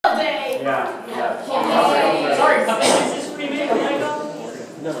Yeah. Sorry, puppet. Is this remake of Lego?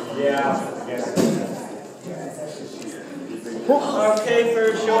 No. Yeah. Okay,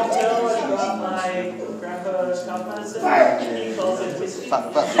 for show and tell, I got my grandpa's cough medicine. He calls it whiskey.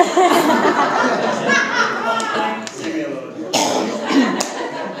 Give me a little bit.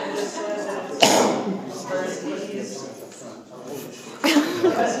 This says it's first cookies.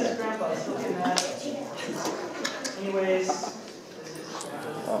 That's his grandpa's looking at. Anyways,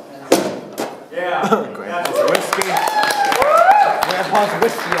 yeah. Great. Whiskey. Grandpa's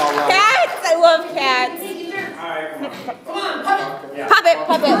whiskey, all right. Cats! I love cats. Alright, come on. Come on, puppet. Yeah. Puppet,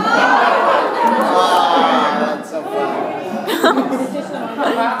 puppet. That's so funny.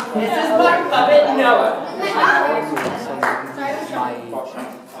 This is my puppet, Noah.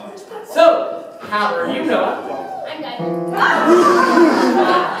 So, how are you, Noah? I'm good.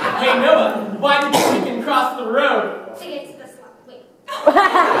 Hey, Noah, why did you chicken cross the road? To get to the slot. Wait.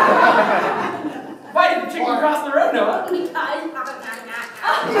 Why did the chicken cross the road, Noah? Because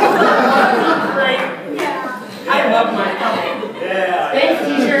Great. yeah. I love my puppet. Yeah. Thanks,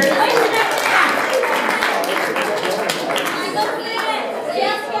 teacher. Can I go pee?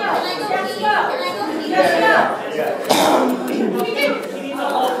 Yes, go. Can I go pee? Can I go pee? Yes, go. He needs a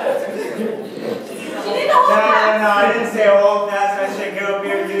whole test. No, I didn't say hold fast. I said go up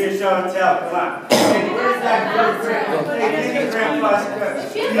here and do your show and tell. Come on. Hey, where's that good grandpa? Hey, give me grandpa's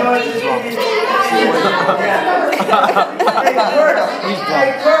good. You know what this is? Hey, Kurt. Hey,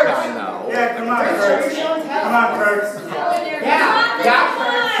 Kurt. Yeah, come on, Kurt. Come on, Kurt. Yeah, got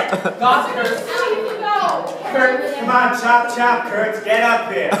Kurt. Kurt. Come on, chop, chop, Kurt. Get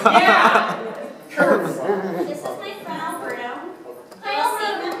up here. Yeah. Kurt. This is my friend Alberto. Can you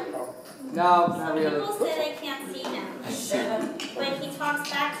see him? No, not Some really. people say they can't see him. But he talks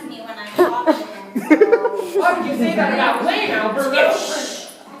back to me when I talk to him. Why would you say that about Lane, Alberto?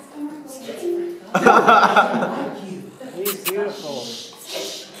 He's beautiful.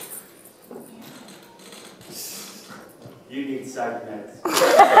 You need psych meds. I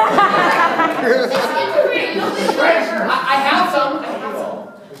have some.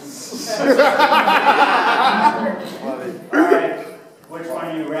 Alright, which one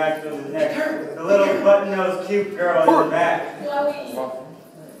of you rascals is next? The little button-nosed cute girl in the back. Chloe.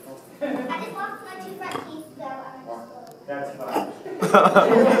 I just lost my two front teeth, so I'm just That's fine.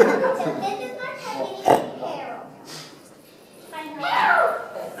 This is my tiny Carol. Carol!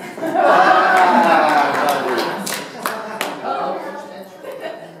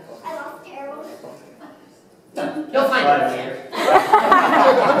 I lost Carol. You'll find it later.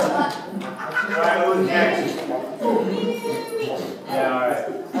 Alright, who's next? Yeah, alright.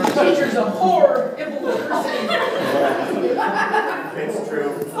 Our teacher's a whore. It will It's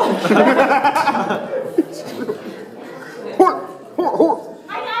true.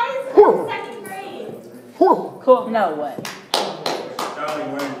 Hi guys, I'm second grade. Cool. No way. Darling,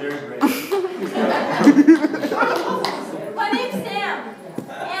 we're in third grade. My name's Sam.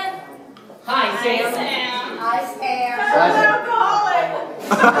 And Hi, Sam. Hi, Sam. Hi, I'm an Sam. alcoholic.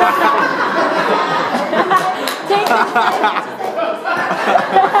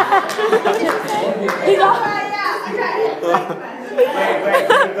 He's all Wait,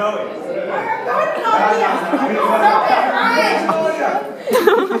 keep going.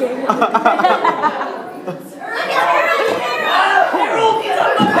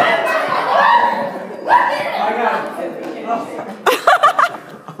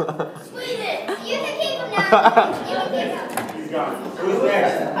 He's gone. Who's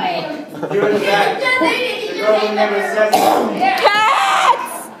next? You in the back. The girl who never says something.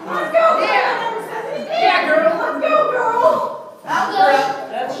 cats! Let's go, girl. Yeah, girl. Let's go, girl. I'll go.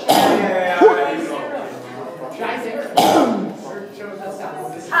 Yeah, alright, you go.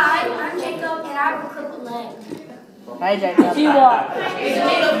 Hi, I'm Jacob, and I have a crippled leg. Hi, Jacob. Do you want?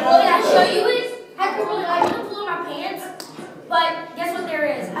 What I show you is, I could really like to pull my pants, but guess what there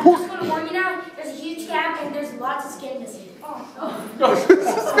is? I'm just going to warn you now, there's a huge gap and there's lots of skin missing. Ew.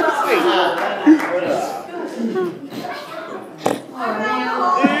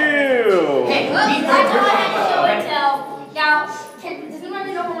 Hey, Well, be I good. go ahead and show and tell. Now, does anyone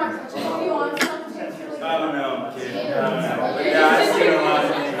know where my crutches are? You want some? I don't know, kid. I don't know. But yeah, I see a lot of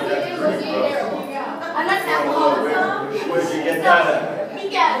things. I'm not an alcoholic. Where'd you get that at? He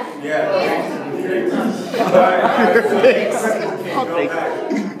got it. Yeah. Alright, go back.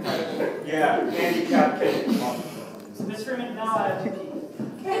 Yeah, handicap kid. Mr. McNaught.